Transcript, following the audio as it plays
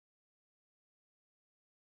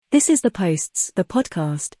This is The Posts, the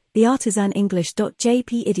podcast, the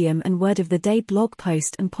artisanenglish.jp idiom and word of the day blog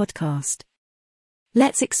post and podcast.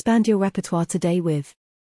 Let's expand your repertoire today with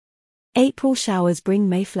April showers bring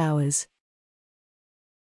May flowers.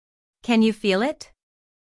 Can you feel it?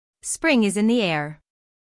 Spring is in the air.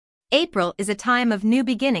 April is a time of new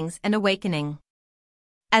beginnings and awakening.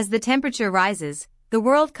 As the temperature rises, the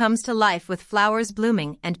world comes to life with flowers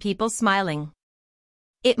blooming and people smiling.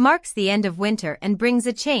 It marks the end of winter and brings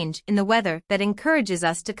a change in the weather that encourages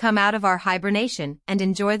us to come out of our hibernation and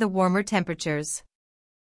enjoy the warmer temperatures.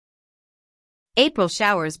 April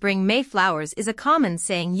showers bring May flowers is a common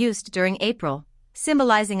saying used during April,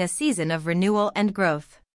 symbolizing a season of renewal and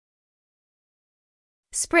growth.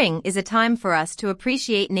 Spring is a time for us to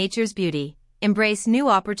appreciate nature's beauty, embrace new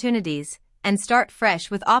opportunities, and start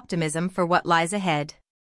fresh with optimism for what lies ahead.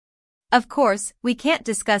 Of course, we can't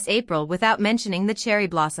discuss April without mentioning the cherry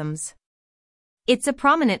blossoms. It's a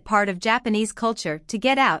prominent part of Japanese culture to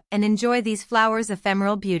get out and enjoy these flowers'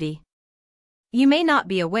 ephemeral beauty. You may not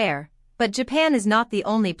be aware, but Japan is not the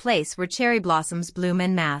only place where cherry blossoms bloom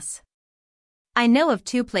en masse. I know of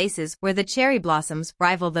two places where the cherry blossoms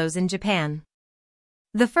rival those in Japan.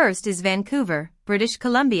 The first is Vancouver, British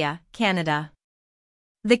Columbia, Canada.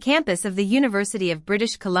 The campus of the University of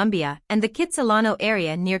British Columbia and the Kitsilano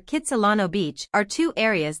area near Kitsilano Beach are two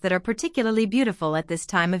areas that are particularly beautiful at this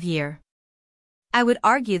time of year. I would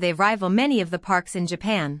argue they rival many of the parks in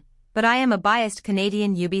Japan, but I am a biased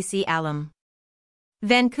Canadian UBC alum.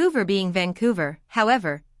 Vancouver being Vancouver,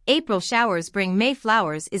 however, April showers bring May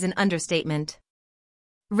flowers is an understatement.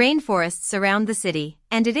 Rainforests surround the city,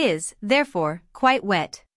 and it is, therefore, quite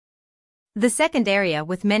wet. The second area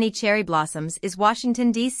with many cherry blossoms is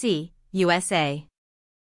Washington, D.C., USA.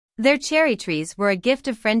 Their cherry trees were a gift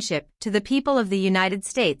of friendship to the people of the United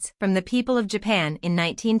States from the people of Japan in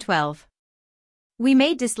 1912. We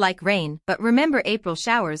may dislike rain, but remember April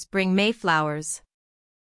showers bring May flowers.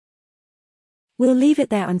 We'll leave it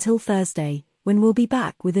there until Thursday, when we'll be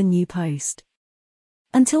back with a new post.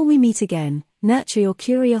 Until we meet again, nurture your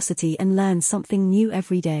curiosity and learn something new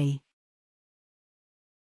every day.